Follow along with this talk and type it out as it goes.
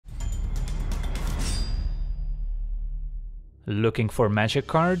Looking for Magic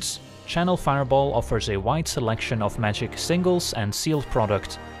cards? Channel Fireball offers a wide selection of Magic singles and sealed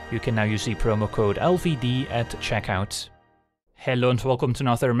product. You can now use the promo code LVD at checkout. Hello and welcome to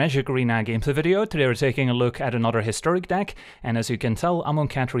another Magic Arena gameplay video. Today we're taking a look at another historic deck, and as you can tell,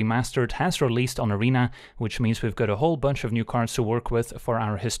 Amonkhet Remastered has released on Arena, which means we've got a whole bunch of new cards to work with for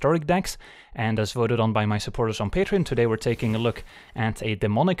our historic decks. And as voted on by my supporters on Patreon, today we're taking a look at a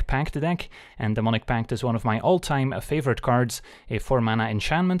Demonic Pact deck, and Demonic Pact is one of my all-time favorite cards, a 4-mana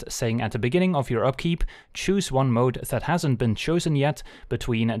enchantment saying at the beginning of your upkeep, choose one mode that hasn't been chosen yet.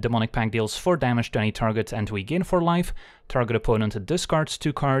 Between Demonic Pact deals 4 damage to any target and we gain 4 life. Target opponent discards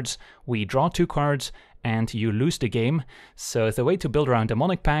 2 cards, we draw 2 cards, and you lose the game. So the way to build around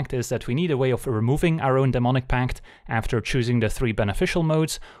Demonic Pact is that we need a way of removing our own Demonic Pact after choosing the 3 beneficial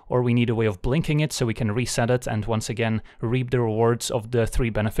modes, or we need a way of blinking it so we can reset it and once again reap the rewards of the 3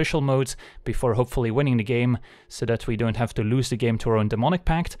 beneficial modes before hopefully winning the game, so that we don't have to lose the game to our own Demonic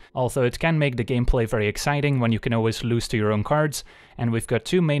Pact, although it can make the gameplay very exciting when you can always lose to your own cards. And we've got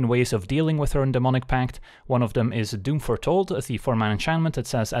 2 main ways of dealing with our own Demonic Pact. One of them is Doom Foretold, the 4-mana enchantment that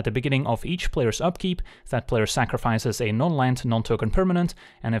says at the beginning of each player's upkeep, that player sacrifices a non-land, non-token permanent,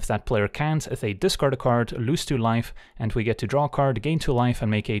 and if that player can't, they discard a card, lose 2 life, and we get to draw a card, gain 2 life,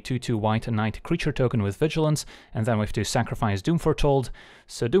 and make a 2/2 white knight creature token with vigilance, and then we have to sacrifice Doom Foretold.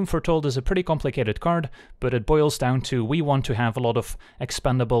 So Doom Foretold is a pretty complicated card, but it boils down to we want to have a lot of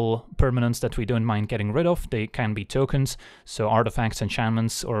expendable permanents that we don't mind getting rid of. They can be tokens, so artifacts,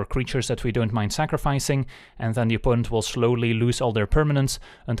 enchantments, or creatures that we don't mind sacrificing, and then the opponent will slowly lose all their permanents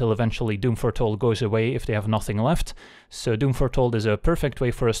until eventually Doom Foretold goes away if they have nothing left. So Doom Foretold is a perfect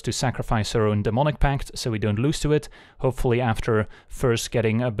way for us to sacrifice our own Demonic Pact so we don't lose to it, hopefully after first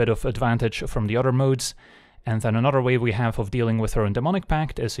getting a bit of advantage from the other modes. And then another way we have of dealing with our own Demonic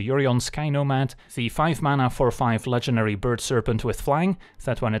Pact is a Yorion Sky Nomad, the 5-mana 4/5 legendary bird serpent with flying,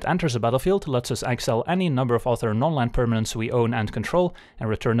 that when it enters a battlefield lets us exile any number of other non-land permanents we own and control and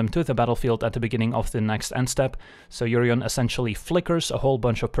return them to the battlefield at the beginning of the next end step. So Yorion essentially flickers a whole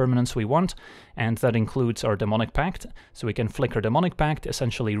bunch of permanents we want, and that includes our Demonic Pact. So we can flicker Demonic Pact,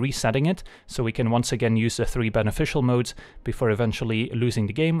 essentially resetting it, so we can once again use the 3 beneficial modes before eventually losing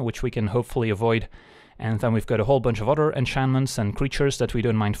the game, which we can hopefully avoid. And then we've got a whole bunch of other enchantments and creatures that we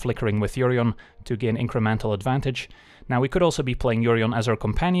don't mind flickering with Yorion to gain incremental advantage. Now we could also be playing Yorion as our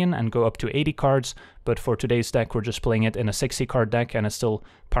companion and go up to 80 cards, but for today's deck we're just playing it in a 60 card deck and it's still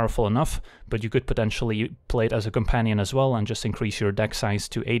powerful enough, but you could potentially play it as a companion as well and just increase your deck size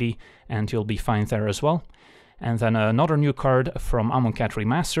to 80 and you'll be fine there as well. And then another new card from Amonkhet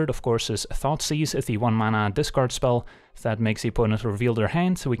Remastered, of course, is Thoughtseize, the 1-mana discard spell that makes the opponent reveal their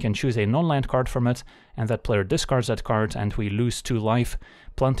hand, so we can choose a non-land card from it, and that player discards that card, and we lose 2 life.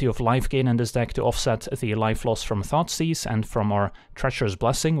 Plenty of life gain in this deck to offset the life loss from Thoughtseize and from our Treacherous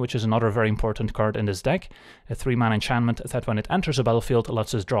Blessing, which is another very important card in this deck. A 3-mana enchantment that when it enters a battlefield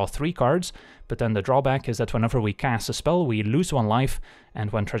lets us draw 3 cards, but then the drawback is that whenever we cast a spell we lose 1 life,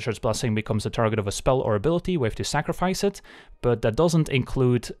 and when Treacherous Blessing becomes the target of a spell or ability we have to sacrifice it, but that doesn't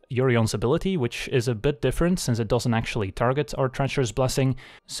include Yorion's ability, which is a bit different since it doesn't actually target our Treacherous Blessing,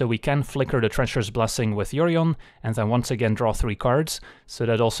 so we can flicker the Treacherous Blessing with Yorion and then once again draw 3 cards, so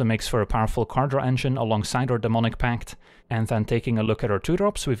that also makes for a powerful card draw engine alongside our Demonic Pact. And then taking a look at our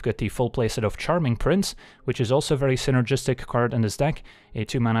 2-drops, we've got the full playset of Charming Prince, which is also a very synergistic card in this deck, a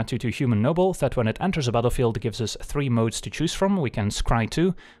 2-mana 2/2 human noble that when it enters a battlefield gives us 3 modes to choose from. We can scry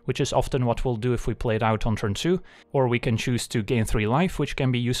 2, which is often what we'll do if we play it out on turn 2, or we can choose to gain 3 life, which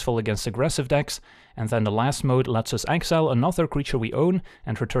can be useful against aggressive decks. And then the last mode lets us exile another creature we own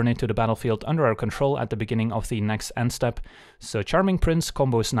and return it to the battlefield under our control at the beginning of the next end step. So Charming Prince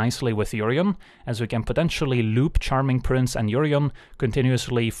combos nicely with Yorion, as we can potentially loop Charming Prince and Yorion,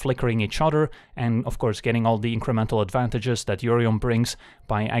 continuously flickering each other, and of course getting all the incremental advantages that Yorion brings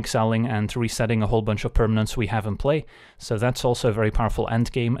by exiling and resetting a whole bunch of permanents we have in play. So that's also a very powerful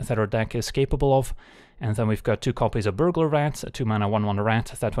endgame that our deck is capable of. And then we've got 2 copies of Burglar Rat, a 2-mana 1/1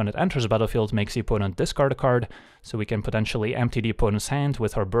 rat that when it enters a battlefield makes the opponent discard a card, so we can potentially empty the opponent's hand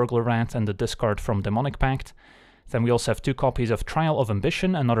with our Burglar Rat and the discard from Demonic Pact. Then we also have 2 copies of Trial of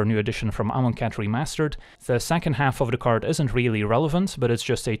Ambition, another new edition from Amonkhet Remastered. The second half of the card isn't really relevant, but it's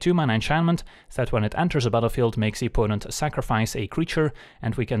just a 2-mana enchantment that when it enters a battlefield makes the opponent sacrifice a creature,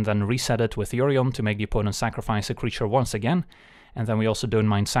 and we can then reset it with Yorion to make the opponent sacrifice a creature once again. And then we also don't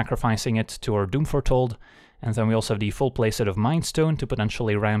mind sacrificing it to our Doom Foretold. And then we also have the full playset of Mind Stone to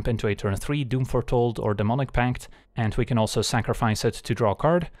potentially ramp into a turn 3 Doom Foretold or Demonic Pact, and we can also sacrifice it to draw a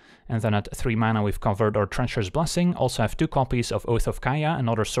card. And then at 3 mana we've covered our Treacherous Blessing, also have 2 copies of Oath of Kaya,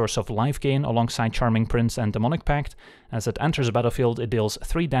 another source of life gain alongside Charming Prince and Demonic Pact. As it enters the battlefield, it deals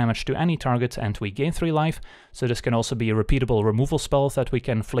 3 damage to any target and we gain 3 life, so this can also be a repeatable removal spell that we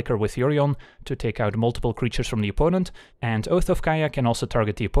can flicker with Yorion to take out multiple creatures from the opponent. And Oath of Kaya can also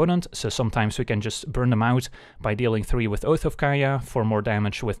target the opponent, so sometimes we can just burn them out by dealing 3 with Oath of Kaya for more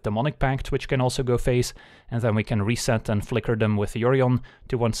damage with Demonic Pact, which can also go face, and then we can reset and flicker them with Yorion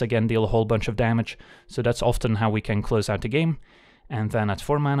to once again deal a whole bunch of damage. So that's often how we can close out the game. And then at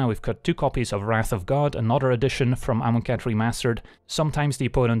 4 mana we've got 2 copies of Wrath of God, another edition from Amonkhet Remastered. Sometimes the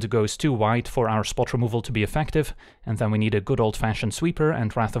opponent goes too wide for our spot removal to be effective, and then we need a good old-fashioned sweeper,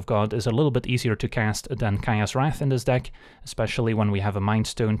 and Wrath of God is a little bit easier to cast than Kaya's Wrath in this deck, especially when we have a Mind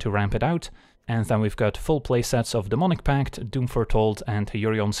Stone to ramp it out. And then we've got full playsets of Demonic Pact, Doom Foretold, and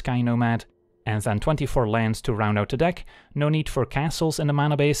Yorion Sky Nomad. And then 24 lands to round out the deck. No need for castles in the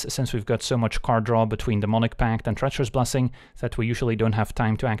mana base, since we've got so much card draw between Demonic Pact and Treacherous Blessing that we usually don't have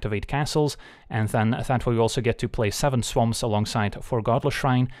time to activate castles. And then that way we also get to play 7 swamps alongside 4 Godless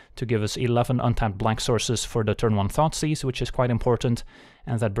Shrine to give us 11 untapped black sources for the turn 1 Thoughtseize, which is quite important.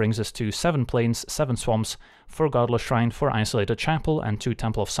 And that brings us to 7 plains, 7 swamps, 4 Godless Shrine, 4 Isolated Chapel, and 2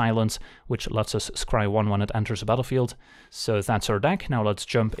 Temple of Silence, which lets us scry 1 when it enters the battlefield. So that's our deck. Now let's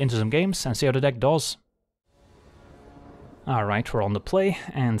jump into some games and see how the deck does. Alright, we're on the play,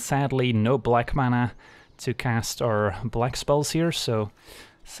 and sadly no black mana to cast our black spells here, so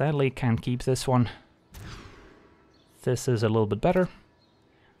sadly can't keep this one. This is a little bit better.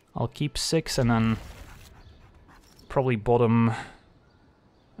 I'll keep 6 and then probably bottom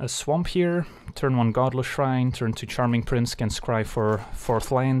a swamp here. Turn 1 Godless Shrine, turn 2 Charming Prince, can scry for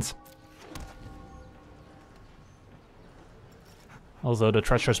 4th land. Although the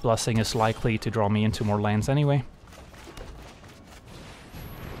Treacherous Blessing is likely to draw me into more lands anyway.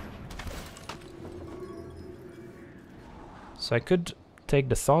 So I could take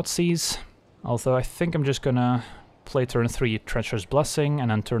the Thoughtseize, although I think I'm just gonna play turn 3 Treacherous Blessing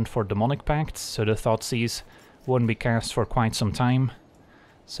and then turn 4 Demonic Pact, so the Thoughtseize won't be cast for quite some time.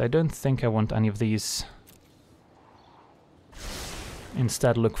 So I don't think I want any of these.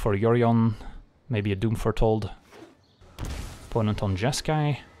 Instead look for Yorion, maybe a Doom Foretold. Opponent on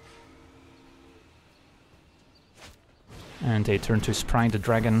Jeskai. And a turn to Sprite the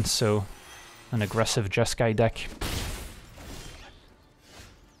Dragon, so an aggressive Jeskai deck.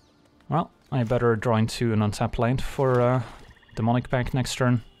 Well, I better draw into an untapped land for Demonic Pact next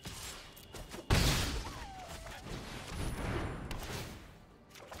turn.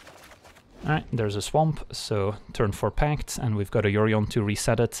 Alright, there's a swamp, so turn 4 Pact, and we've got a Yorion to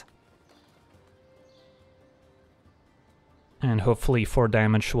reset it. And hopefully 4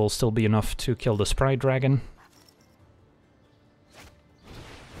 damage will still be enough to kill the Sprite Dragon.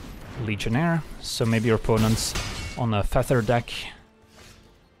 Legionnaire, so maybe your opponent's on a Feather deck.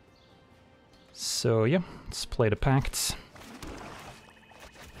 So yeah, let's play the Pact.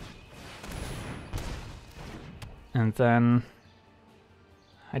 And then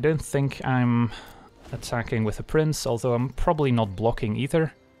I don't think I'm attacking with a Prince, although I'm probably not blocking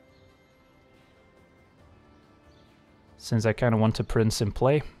either. Since I kind of want a Prince in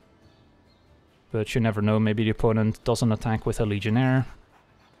play. But you never know, maybe the opponent doesn't attack with a Legionnaire.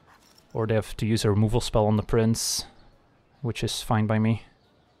 Or they have to use a removal spell on the Prince, which is fine by me.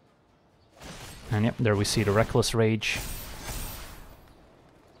 And yep, there we see the Reckless Rage.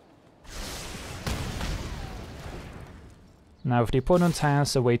 Now if the opponent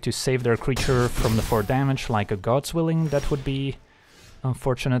has a way to save their creature from the 4 damage, like a God's Willing, that would be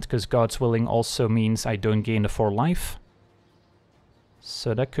unfortunate, because God's Willing also means I don't gain the 4 life.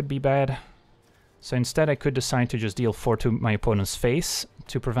 So that could be bad. So instead I could decide to just deal 4 to my opponent's face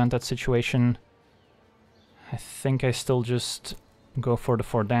to prevent that situation. I think I still just go for the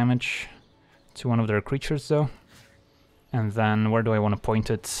 4 damage to one of their creatures though. And then where do I want to point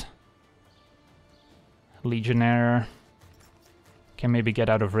it? Legionnaire. Can maybe get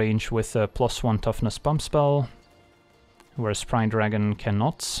out of range with a +1 toughness bump spell, whereas Sprite Dragon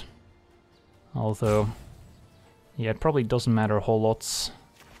cannot. Although, yeah, it probably doesn't matter a whole lot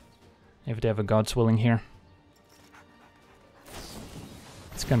if they have a God's Willing here.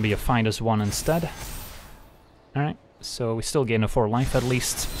 It's gonna be a -1 instead. Alright, so we still gain a 4 life at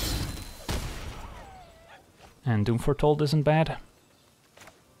least. And Doom Foretold isn't bad.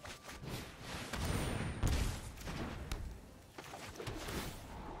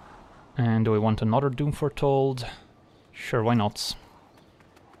 And do we want another Doom Foretold? Sure, why not?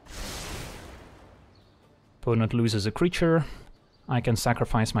 Opponent loses a creature. I can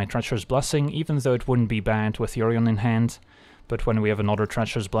sacrifice my Treacherous Blessing, even though it wouldn't be bad with Yorion in hand. But when we have another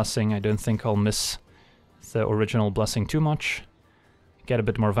Treacherous Blessing, I don't think I'll miss the original Blessing too much. Get a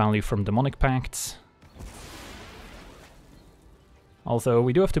bit more value from Demonic Pact. Although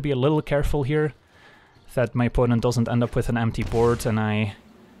we do have to be a little careful here that my opponent doesn't end up with an empty board and I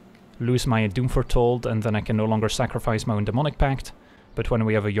lose my Doom Foretold and then I can no longer sacrifice my own Demonic Pact. But when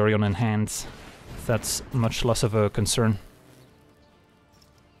we have a Yorion in hand, that's much less of a concern.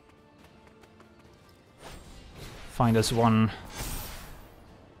 Find us one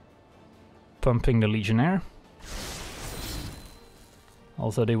pumping the Legionnaire.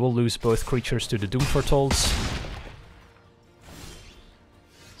 Although they will lose both creatures to the Doom Foretolds.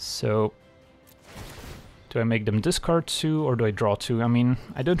 So, do I make them discard 2 or do I draw 2? I mean,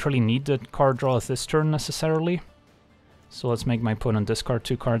 I don't really need the card draw this turn necessarily. So let's make my opponent discard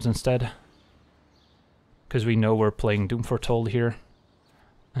 2 cards instead. Because we know we're playing Doom Foretold here.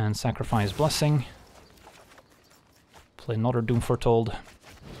 And sacrifice Blessing. Play another Doom Foretold.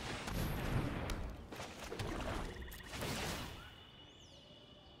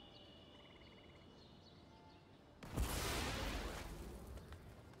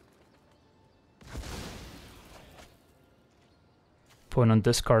 Opponent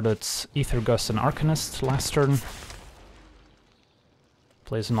discarded Ether Gust and Arcanist last turn.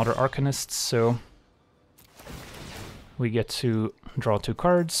 Plays another Arcanist, so we get to draw 2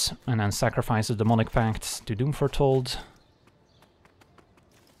 cards and then sacrifice the Demonic Pact to Doom Foretold.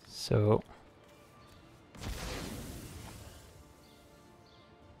 So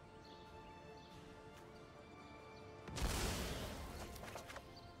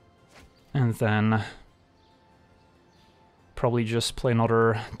and then probably just play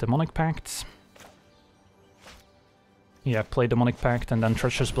another Demonic Pact. Yeah, play Demonic Pact and then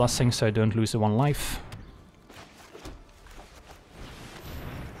Treacherous Blessing so I don't lose the 1 life.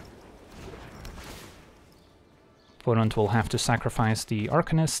 Opponent will have to sacrifice the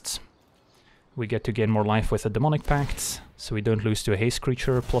Arcanist. We get to gain more life with the Demonic Pact, so we don't lose to a haste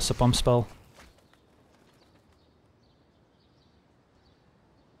creature plus a pump spell.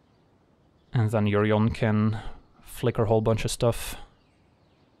 And then Yorion can flicker a whole bunch of stuff.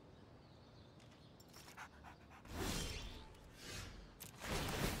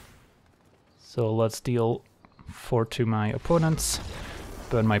 So let's deal 4 to my opponents.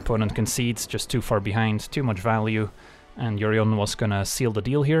 But my opponent concedes, just too far behind, too much value. And Yorion was gonna seal the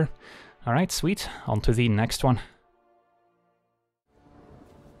deal here. Alright, sweet. On to the next one.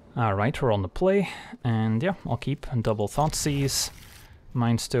 Alright, we're on the play. And yeah, I'll keep double Thoughtseize.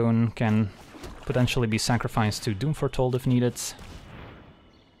 Mind Stone can potentially be sacrificed to Doom Foretold if needed.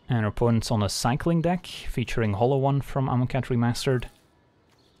 And our opponent's on a cycling deck, featuring Hollow One from Amonkhet Remastered.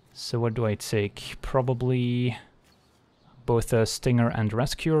 So what do I take? Probably both a Stinger and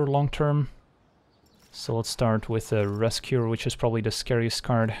Rescuer long term. So let's start with a Rescuer, which is probably the scariest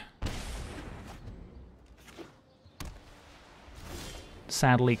card.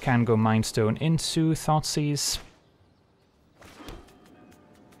 Sadly, can go Mind Stone into Thoughtseize.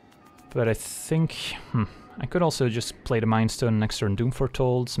 But I think I could also just play the Mind Stone next turn Doom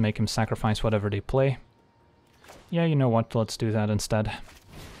Foretold, make him sacrifice whatever they play. Yeah, you know what, let's do that instead.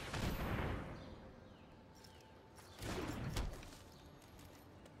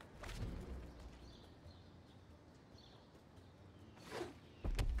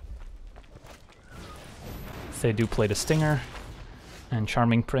 They do play the Stinger, and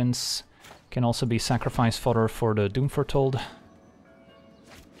Charming Prince can also be sacrifice fodder for the Doom Foretold.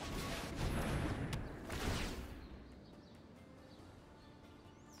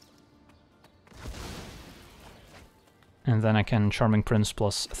 And then I can Charming Prince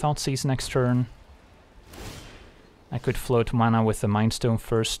plus Thoughtseize next turn. I could float mana with the Mind Stone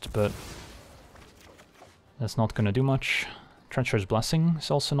first, but that's not gonna do much. Treacherous Blessing is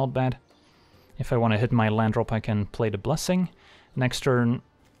also not bad. If I want to hit my land drop, I can play the Blessing. Next turn,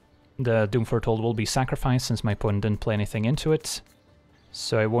 the Doom Foretold will be sacrificed since my opponent didn't play anything into it.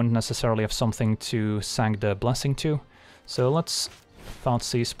 So I won't necessarily have something to sack the Blessing to. So let's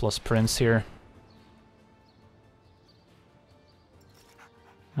Thoughtseize plus Prince here.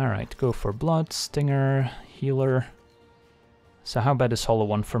 Alright, go for Blood, Stinger, Healer. So how bad is Hollow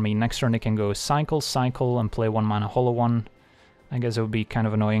One for me? Next turn I can go Cycle, Cycle, and play 1 mana Hollow One. I guess it would be kind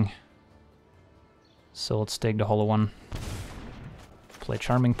of annoying. So let's take the Hollow One. Play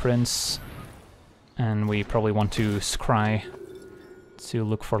Charming Prince. And we probably want to scry to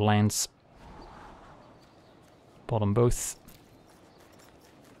look for lands. Bottom both.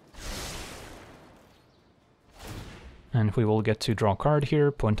 And we will get to draw a card here.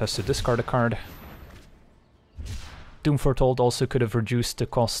 Opponent has to discard a card. Doom Foretold also could have reduced the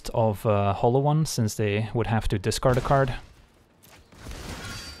cost of Hollow One, since they would have to discard a card.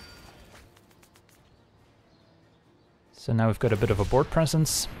 So now we've got a bit of a board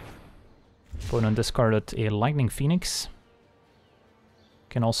presence. Opponent discarded a Lightning Phoenix.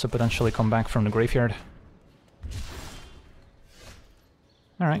 Can also potentially come back from the graveyard.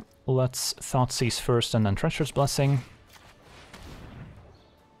 Alright, let's Thoughtseize first and then Treacherous Blessing.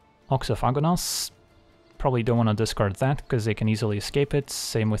 Ox of Agonas. Probably don't want to discard that, because they can easily escape it.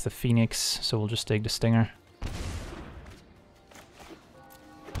 Same with the Phoenix, so we'll just take the Stinger.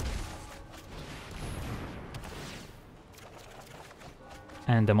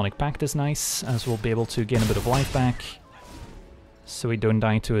 And Demonic Pact is nice, as we'll be able to gain a bit of life back. So we don't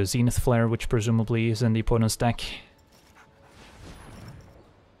die to a Zenith Flare, which presumably is in the opponent's deck.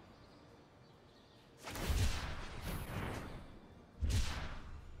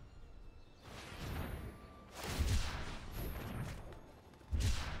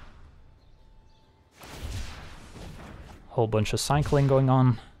 Whole bunch of cycling going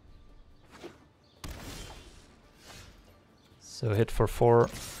on. So hit for 4.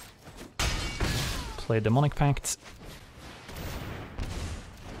 Play Demonic Pact.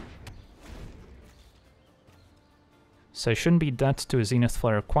 So I shouldn't be dead to a Zenith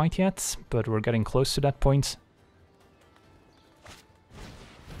Flare quite yet, but we're getting close to that point.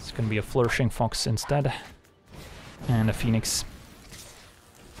 It's gonna be a Flourishing Fox instead. And a Phoenix.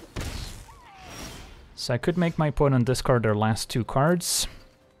 So I could make my opponent discard their last 2 cards,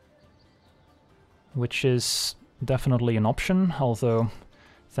 which is definitely an option, although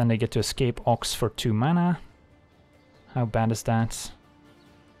then they get to escape Ox for 2 mana. How bad is that?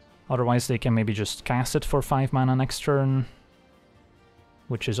 Otherwise they can maybe just cast it for 5 mana next turn,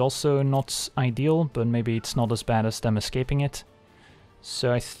 which is also not ideal, but maybe it's not as bad as them escaping it.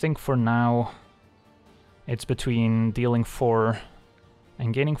 So I think for now it's between dealing 4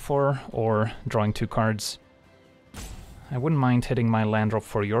 and gaining 4, or drawing 2 cards. I wouldn't mind hitting my land drop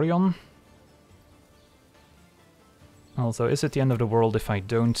for Yorion. Although, is it the end of the world if I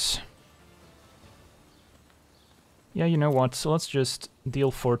don't? Yeah, you know what, so let's just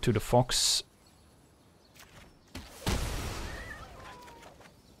deal 4 to the Fox.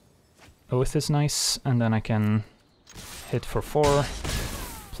 Oath is nice, and then I can hit for 4,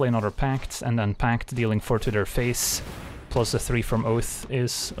 play another Pact, and then Pact dealing 4 to their face. Plus the 3 from Oath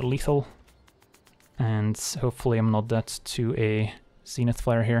is lethal. And hopefully I'm not dead to a Zenith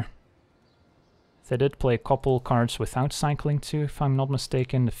Flare here. They did play a couple cards without cycling too, if I'm not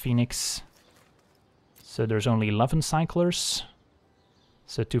mistaken, the Phoenix. So there's only 11 cyclers.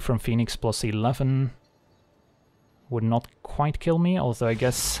 So 2 from Phoenix plus 11 would not quite kill me, although I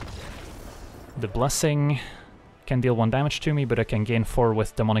guess the Blessing can deal 1 damage to me, but I can gain 4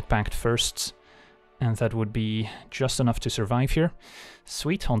 with Demonic Pact first. And that would be just enough to survive here.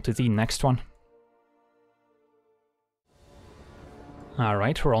 Sweet, on to the next one.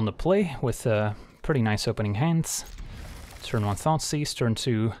 Alright, we're on the play with pretty nice opening hands. Turn 1 Thoughtseize, turn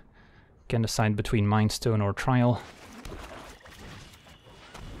 2 can decide between Mind Stone or Trial.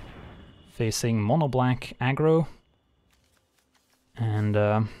 Facing mono black aggro.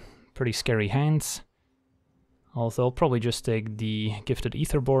 And pretty scary hands. Although I'll probably just take the Gifted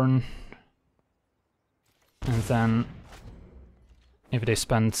Aetherborn. And then, if they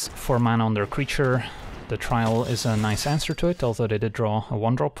spend 4 mana on their creature, the Trial is a nice answer to it, although they did draw a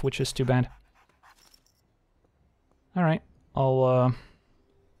 1-drop, which is too bad. Alright, I'll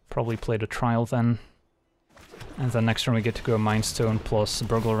probably play the Trial then. And then next turn we get to go Mind Stone plus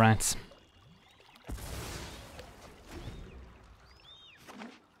Burgle Rat.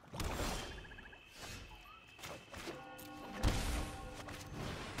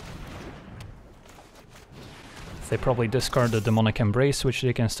 They probably discard the Demonic Embrace, which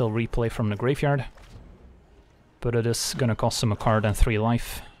they can still replay from the graveyard. But it is gonna cost them a card and 3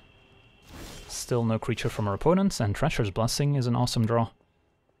 life. Still no creature from our opponents, and Treacherous Blessing is an awesome draw.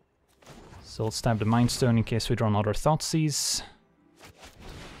 So let's tap the Mind Stone in case we draw another Thoughtseize.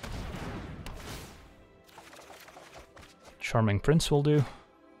 Charming Prince will do.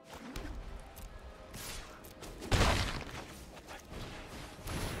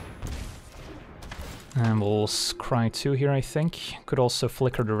 And we'll scry 2 here, I think. Could also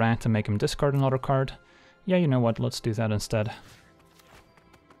flicker the rat and make him discard another card. Yeah, you know what, let's do that instead.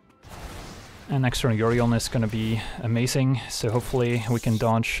 And next turn Yorion is gonna be amazing, so hopefully we can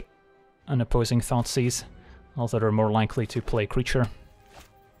dodge an opposing Thoughtseize, although they're more likely to play creature.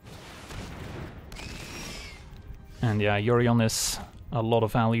 And yeah, Yorion is a lot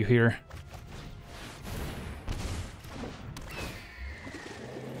of value here.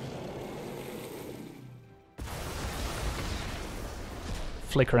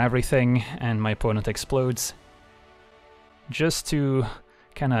 flicker everything, and my opponent explodes. Just to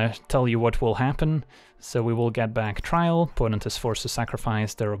kind of tell you what will happen, so we will get back Trial, opponent is forced to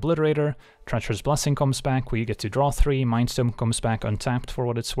sacrifice their Obliterator, Treacherous Blessing comes back, we get to draw 3, Mindstone comes back untapped for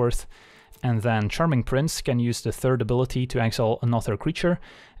what it's worth, and then Charming Prince can use the third ability to exile another creature,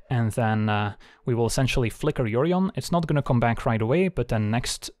 and then we will essentially flicker Yorion. It's not going to come back right away, but then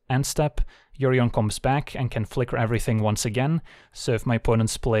next end step, Yorion comes back and can flicker everything once again. So if my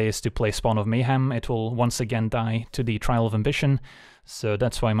opponent's play is to play Spawn of Mayhem, it will once again die to the Trial of Ambition. So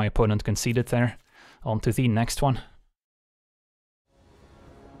that's why my opponent conceded there. On to the next one.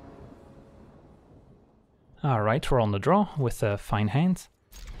 Alright, we're on the draw with a fine hand.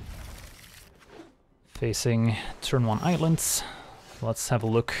 Facing turn 1 islands. Let's have a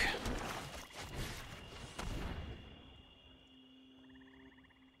look.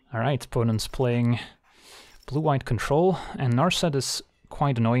 Alright, opponent's playing blue-white control, and Narset is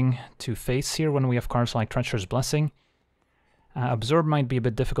quite annoying to face here when we have cards like Treacherous Blessing. Absorb might be a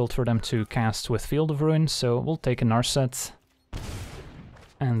bit difficult for them to cast with Field of Ruin, so we'll take a Narset.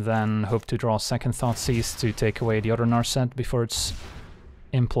 And then hope to draw Second Thoughtseize to take away the other Narset before it's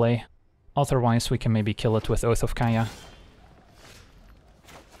in play. Otherwise we can maybe kill it with Oath of Kaya.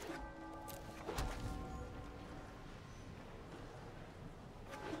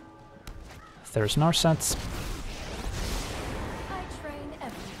 There's Narset.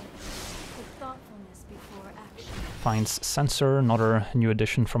 Finds Censor, another new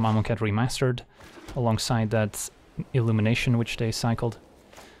addition from Amonkhet Remastered, alongside that Illumination which they cycled.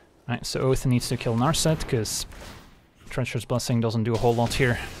 Right, so Oath needs to kill Narset, because Treacherous Blessing doesn't do a whole lot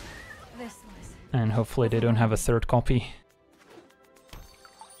here. And hopefully they don't have a third copy.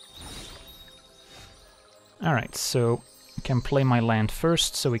 Alright, so I can play my land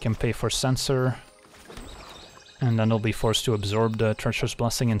first, so we can pay for Censor. And then they'll be forced to absorb the Treacherous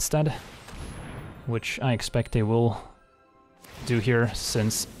Blessing instead. Which I expect they will do here,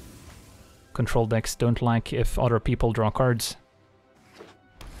 since control decks don't like if other people draw cards.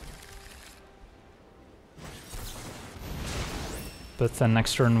 But then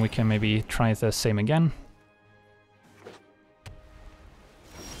next turn we can maybe try the same again.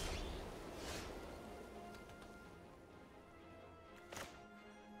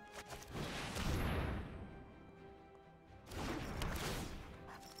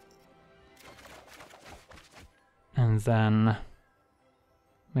 And then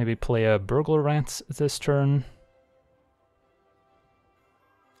maybe play a Burglar Rat this turn.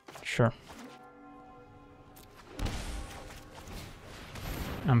 Sure.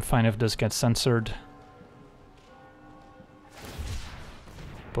 I'm fine if this gets censored.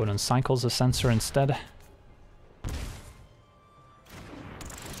 Opponent cycles a Censor instead.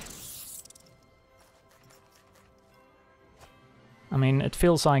 I mean, it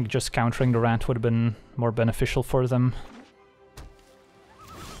feels like just countering the Rat would have been more beneficial for them.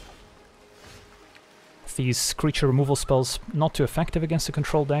 These creature removal spells not too effective against the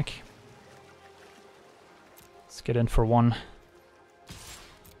control deck. Let's get in for one.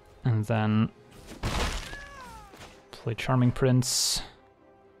 And then play Charming Prince,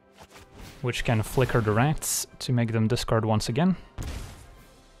 which can flicker the Rats to make them discard once again.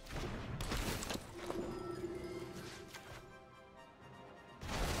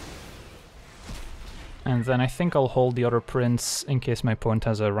 And then I think I'll hold the other Prince in case my opponent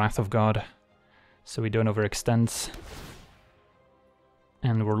has a Wrath of God, so we don't overextend.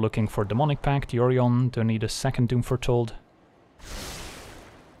 And we're looking for Demonic Pact, Yorion, don't need a second Doom Foretold.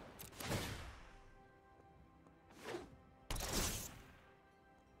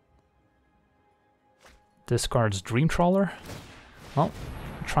 Discards Dream Trawler. Well,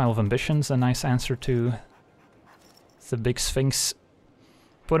 Trial of Ambition's a nice answer to the big Sphinx.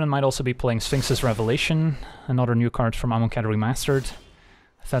 Opponent might also be playing Sphinx's Revelation, another new card from Amonkhet Remastered.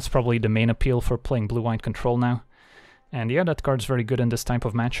 That's probably the main appeal for playing blue-white control now. And yeah, that card's very good in this type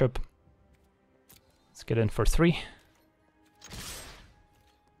of matchup. Let's get in for 3.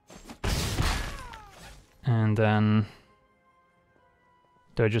 And then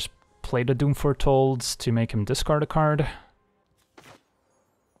do I just play the Doom Foretold to make him discard a card?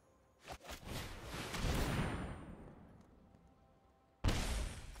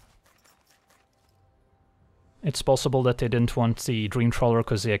 It's possible that they didn't want the Dream Trawler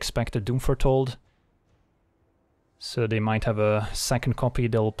because they expected Doom Foretold. So they might have a second copy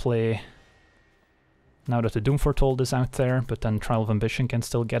they'll play now that the Doom Foretold is out there, but then Trial of Ambition can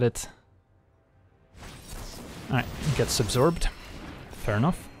still get it. Alright, gets absorbed. Fair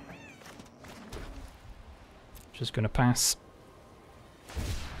enough. Just gonna pass.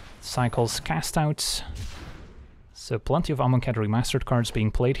 Cycles Cast Out. So plenty of Amonkhet Remastered cards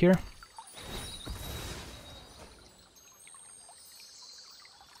being played here.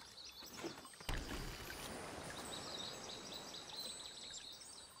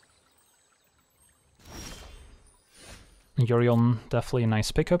 Yorion, definitely a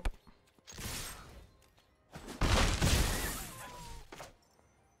nice pickup.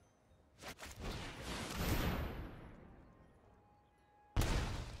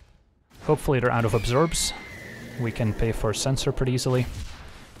 Hopefully they're out of absorbs. We can pay for a sensor pretty easily.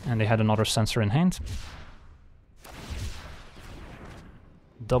 And they had another sensor in hand.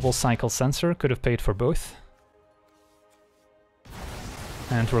 Double cycle sensor, could have paid for both.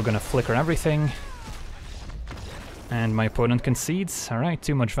 And we're gonna flicker everything. And my opponent concedes. Alright,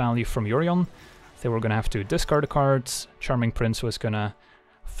 too much value from Yorion. They were gonna have to discard the cards. Charming Prince was gonna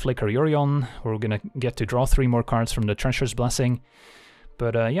flicker Yorion. We're gonna get to draw 3 more cards from the Treacherous Blessing.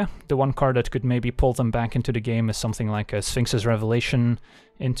 But yeah, the one card that could maybe pull them back into the game is something like a Sphinx's Revelation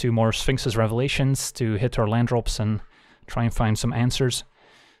into more Sphinx's Revelations to hit our land drops and try and find some answers.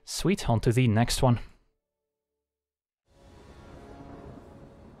 Sweet, on to the next one.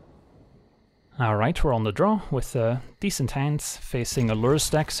 Alright, we're on the draw with a decent hand facing a Lures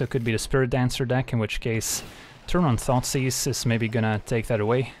deck, so it could be the Spirit Dancer deck, in which case turn on Thoughtseize is maybe gonna take that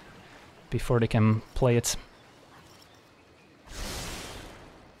away before they can play it.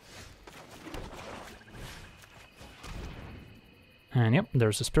 And yep,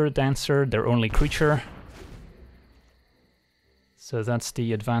 there's a Spirit Dancer, their only creature. So that's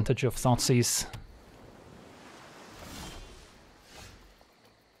the advantage of Thoughtseize.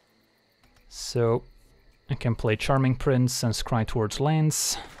 So I can play Charming Prince and scry towards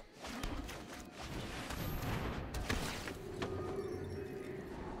lands.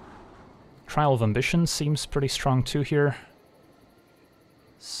 Trial of Ambition seems pretty strong too here.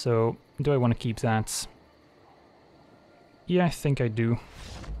 So do I want to keep that? Yeah, I think I do.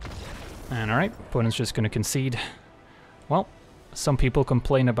 And alright, opponent's just gonna concede. Well, some people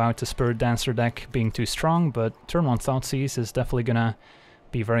complain about the Spirit Dancer deck being too strong, but turn 1 Thoughtseize is definitely gonna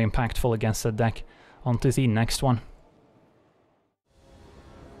be very impactful against that deck. On to the next one.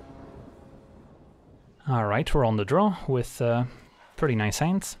 Alright, we're on the draw with a pretty nice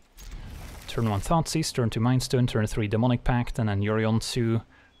hand. Turn 1 Thoughtseize, turn 2 Mindstone, turn 3 Demonic Pact, and then Yorion to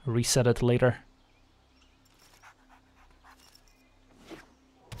reset it later.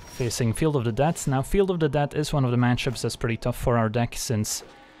 Facing Field of the Dead. Now, Field of the Dead is one of the matchups that's pretty tough for our deck, since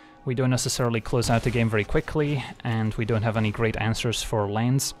we don't necessarily close out the game very quickly, and we don't have any great answers for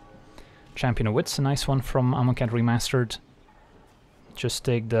lands. Champion of Wit's a nice one from Amonkhet Remastered. Just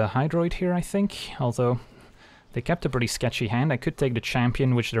take the Hydroid here, I think, although they kept a pretty sketchy hand. I could take the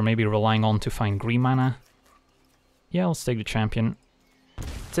Champion, which they're maybe relying on to find green mana. Yeah, let's take the Champion.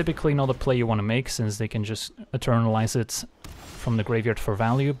 Typically not a play you want to make, since they can just eternalize it from the graveyard for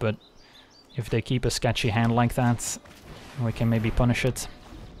value, but if they keep a sketchy hand like that, we can maybe punish it.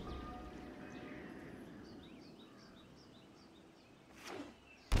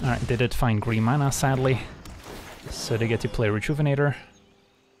 Alright, they did find green mana, sadly, so they get to play Rejuvenator.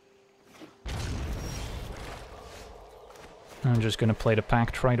 I'm just gonna play the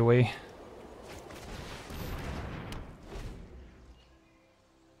Pact right away.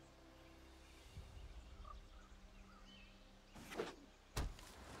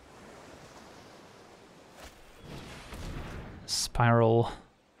 Spiral.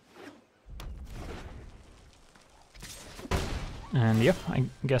 And yep, I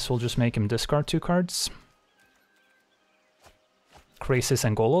guess we'll just make him discard 2 cards. Krasis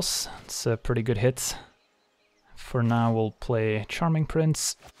and Golos, it's a pretty good hit. For now we'll play Charming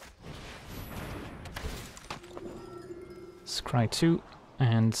Prince. Scry 2,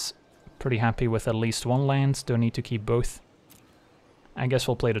 and pretty happy with at least 1 land, don't need to keep both. I guess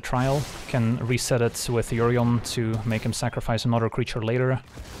we'll play the Trial, can reset it with Yorion to make him sacrifice another creature later.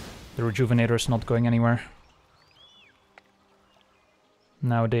 The Rejuvenator's not going anywhere.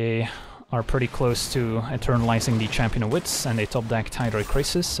 Now they are pretty close to eternalizing the Champion of Wits, and they top decked Hydroid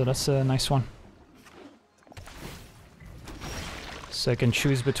Krasis, so that's a nice one. So I can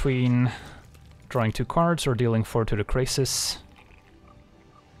choose between drawing 2 cards or dealing 4 to the Krasis.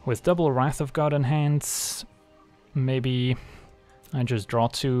 With double Wrath of God in hand, maybe I just draw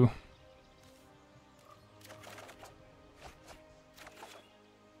 2.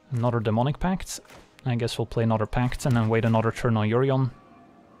 Another Demonic Pact. I guess we'll play another Pact and then wait another turn on Yorion.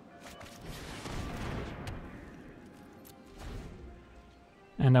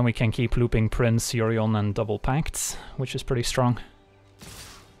 And then we can keep looping Prince, Yorion, and double Pact, which is pretty strong.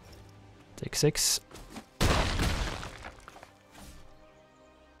 Take 6.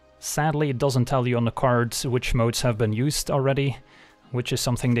 Sadly, it doesn't tell you on the cards which modes have been used already, which is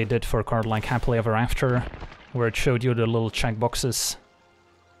something they did for a card like Happily Ever After, where it showed you the little checkboxes.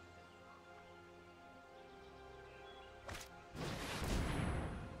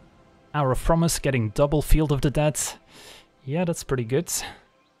 Hour of Promise getting double Field of the Dead. Yeah, that's pretty good.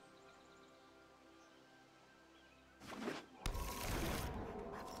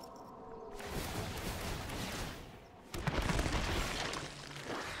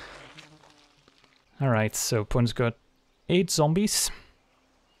 Alright, so opponent's got 8 zombies.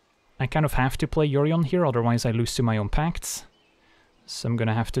 I kind of have to play Yorion here, otherwise I lose to my own pacts. So I'm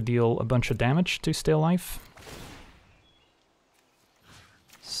gonna have to deal a bunch of damage to stay alive.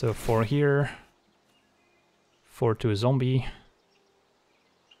 So 4 here, 4 to a zombie.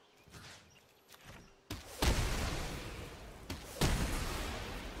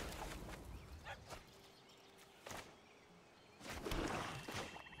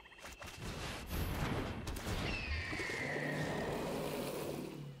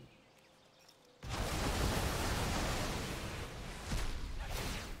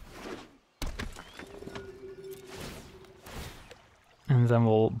 And then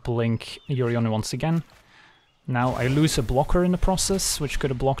we'll blink Yorion once again. Now I lose a blocker in the process, which could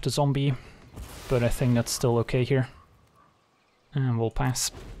have blocked a zombie, but I think that's still okay here. And we'll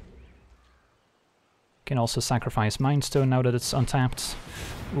pass. Can also sacrifice Mind Stone now that it's untapped.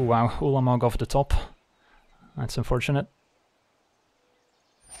 Ooh, wow, Ulamog off the top. That's unfortunate.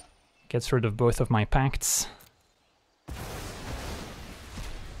 Gets rid of both of my pacts.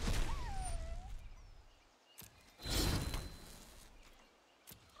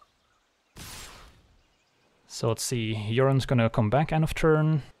 So let's see, Yorion's gonna come back end of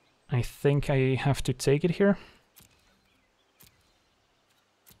turn. I think I have to take it here.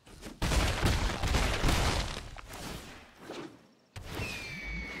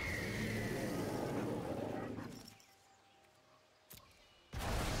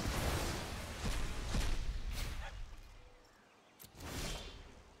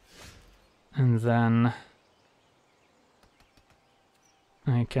 And then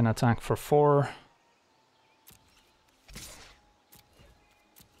I can attack for 4.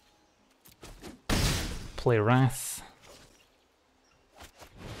 Play Wrath.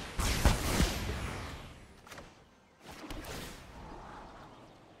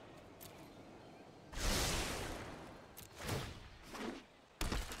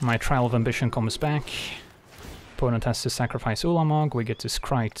 My Trial of Ambition comes back. Opponent has to sacrifice Ulamog. We get to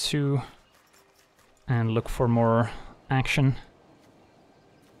scry 2 and look for more action.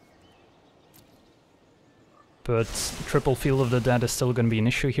 But triple Field of the Dead is still going to be an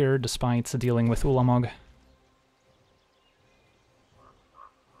issue here, despite dealing with Ulamog.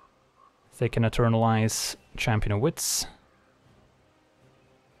 They can eternalize Champion of Wits.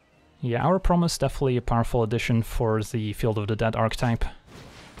 Yeah, Our Promise definitely a powerful addition for the Field of the Dead archetype.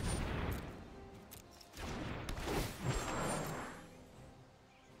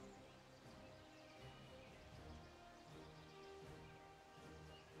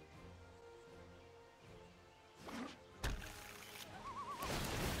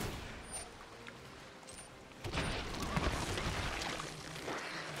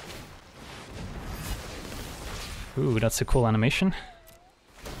 Ooh, that's a cool animation.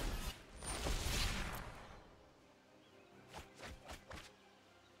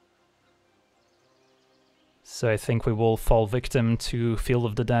 So I think we will fall victim to Field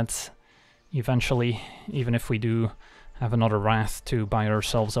of the Dead eventually, even if we do have another Wrath to buy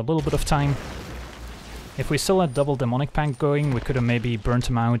ourselves a little bit of time. If we still had double Demonic Pact going, we could have maybe burnt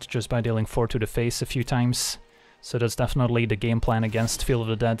him out just by dealing 4 to the face a few times. So that's definitely the game plan against Field of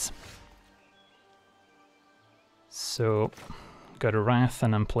the Dead. So, go to Wrath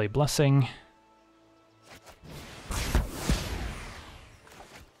and then play Blessing.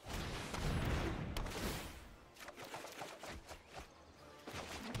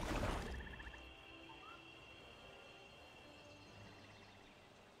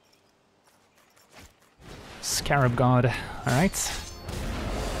 Scarab God, alright.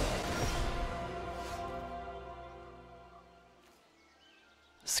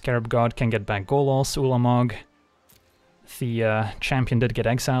 Scarab God can get back Golos, Ulamog. The champion did get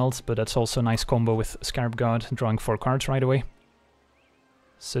exiled, but that's also a nice combo with Scarab God, drawing 4 cards right away.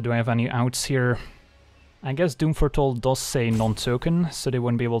 So do I have any outs here? I guess Doom Foretold does say non-token, so they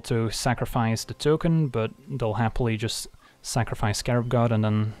wouldn't be able to sacrifice the token, but they'll happily just sacrifice Scarab God and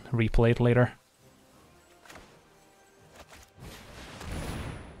then replay it later.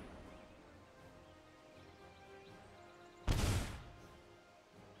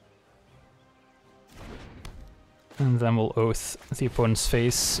 And then we'll oath the opponent's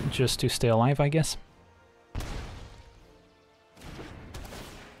face just to stay alive, I guess.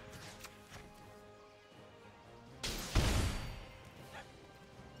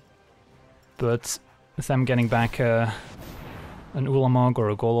 But them getting back an Ulamog or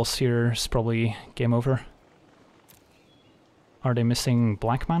a Golos here is probably game over. Are they missing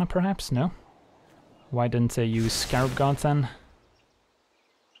black mana perhaps? No? Why didn't they use Scarab God then?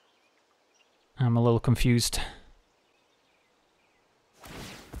 I'm a little confused.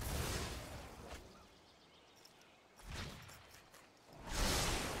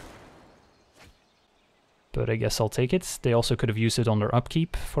 But I guess I'll take it. They also could have used it on their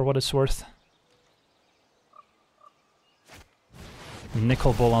upkeep, for what it's worth.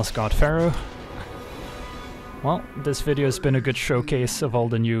 Nicol Bolas God Pharaoh. Well, this video has been a good showcase of all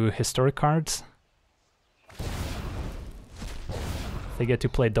the new historic cards. They get to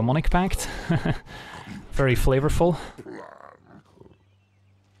play Demonic Pact. Very flavorful.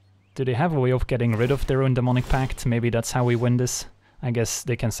 Do they have a way of getting rid of their own Demonic Pact? Maybe that's how we win this. I guess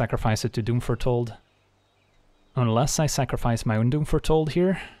they can sacrifice it to Doom Foretold. Unless I sacrifice my own Doom Foretold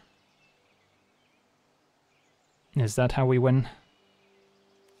here. Is that how we win?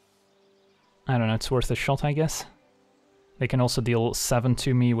 I don't know, it's worth a shot, I guess. They can also deal 7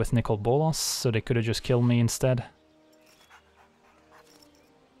 to me with Nicol Bolas, so they could have just killed me instead.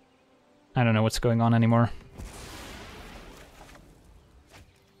 I don't know what's going on anymore.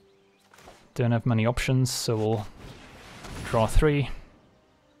 Don't have many options, so we'll draw 3.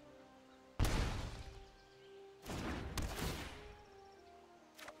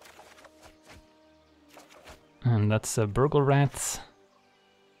 And that's a Burgle Rat.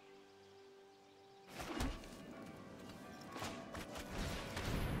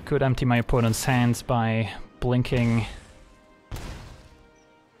 Could empty my opponent's hands by blinking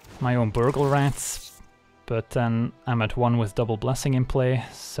my own Burgle Rats, but then I'm at 1 with Double Blessing in play,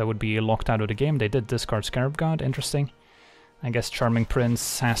 so I would be locked out of the game. They did discard Scarab God, interesting. I guess Charming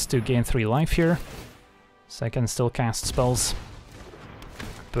Prince has to gain 3 life here, so I can still cast spells.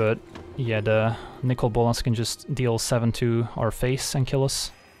 But yeah, the Nicol Bolas can just deal 7 to our face and kill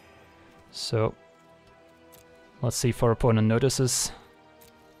us. So let's see if our opponent notices.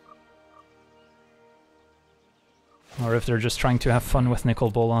 Or if they're just trying to have fun with Nicol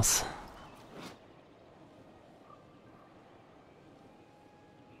Bolas.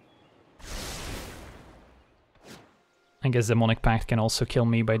 I guess Demonic Pact can also kill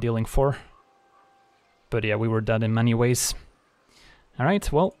me by dealing 4. But yeah, we were dead in many ways.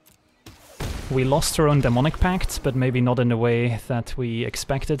 Alright, well, we lost our own Demonic Pact, but maybe not in the way that we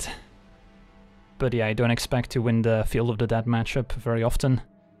expected. But yeah, I don't expect to win the Field of the Dead matchup very often.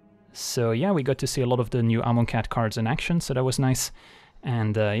 So yeah, we got to see a lot of the new Amonkhet cards in action, so that was nice.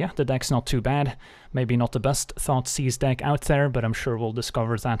 And yeah, the deck's not too bad. Maybe not the best Thoughtseize deck out there, but I'm sure we'll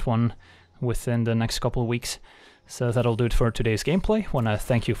discover that one within the next couple of weeks. So that'll do it for today's gameplay. Wanna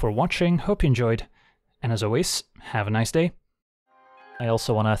thank you for watching, hope you enjoyed, and as always, have a nice day. I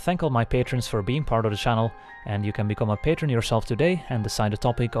also want to thank all my patrons for being part of the channel, and you can become a patron yourself today and decide the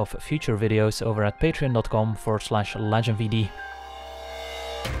topic of future videos over at patreon.com/LegenVD.